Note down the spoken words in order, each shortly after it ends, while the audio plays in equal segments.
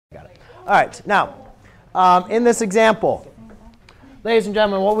All right, now, in this example, ladies and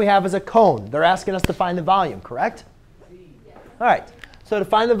gentlemen, what we have is a cone. They're asking us to find the volume, correct? All right, so to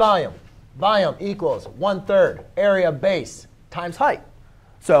find the volume, volume equals 1/3 area base times height.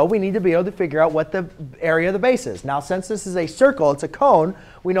 So we need to be able to figure out what the area of the base is. Now, since this is a circle, it's a cone,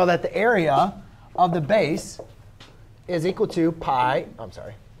 we know that the area of the base is equal to pi,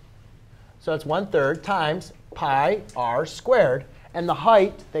 so it's 1/3 times pi r squared. And the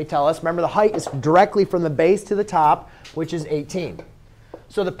height, they tell us, remember the height is directly from the base to the top, which is 18.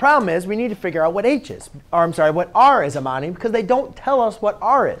 So the problem is we need to figure out what h is, or what r is amounting, because they don't tell us what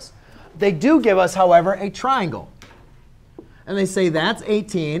r is. They do give us, however, a triangle. And they say that's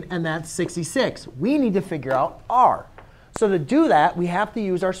 18 and that's 66. We need to figure out r. So to do that, we have to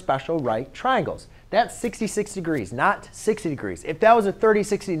use our special right triangles. That's 66 degrees, not 60 degrees. If that was a 30,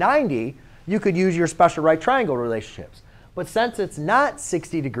 60, 90, you could use your special right triangle relationships. But since it's not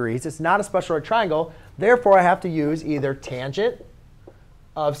 60 degrees, it's not a special right triangle, therefore I have to use either tangent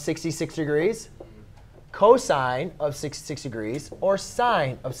of 66 degrees, cosine of 66 degrees, or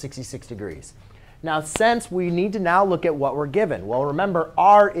sine of 66 degrees. Now, since we need to now look at what we're given. Well, remember,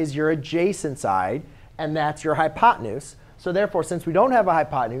 r is your adjacent side, and that's your hypotenuse. So therefore, since we don't have a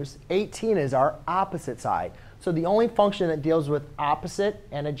hypotenuse, 18 is our opposite side. So the only function that deals with opposite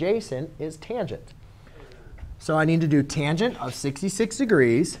and adjacent is tangent. So I need to do tangent of 66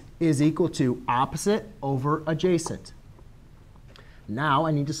 degrees is equal to opposite over adjacent. Now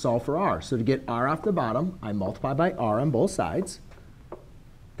I need to solve for r. So to get r off the bottom, I multiply by r on both sides.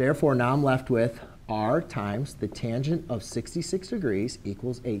 Therefore, now I'm left with r times the tangent of 66 degrees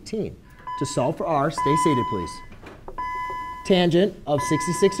equals 18. To solve for r, stay seated, please. Tangent of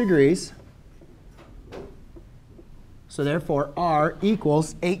 66 degrees. So therefore, r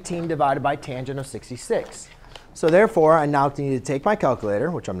equals 18 divided by tangent of 66. So therefore, I now need to take my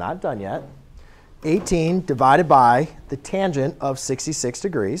calculator, which I'm not done yet. 18 divided by the tangent of 66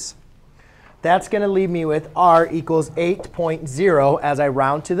 degrees. That's going to leave me with r equals 8.0 as I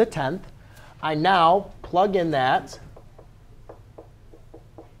round to the 10th. I now plug in that.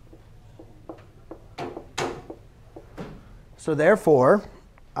 So therefore,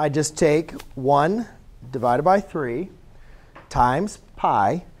 I just take 1 divided by 3 times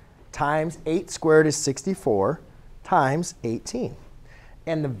pi times 8 squared is 64 times 18.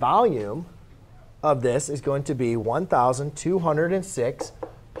 And the volume of this is going to be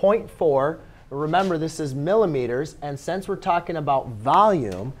 1,206.4. Remember, this is millimeters. And since we're talking about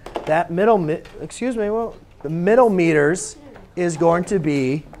volume, that the middle meters is going to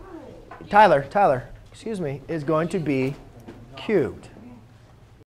be, is going to be cubed.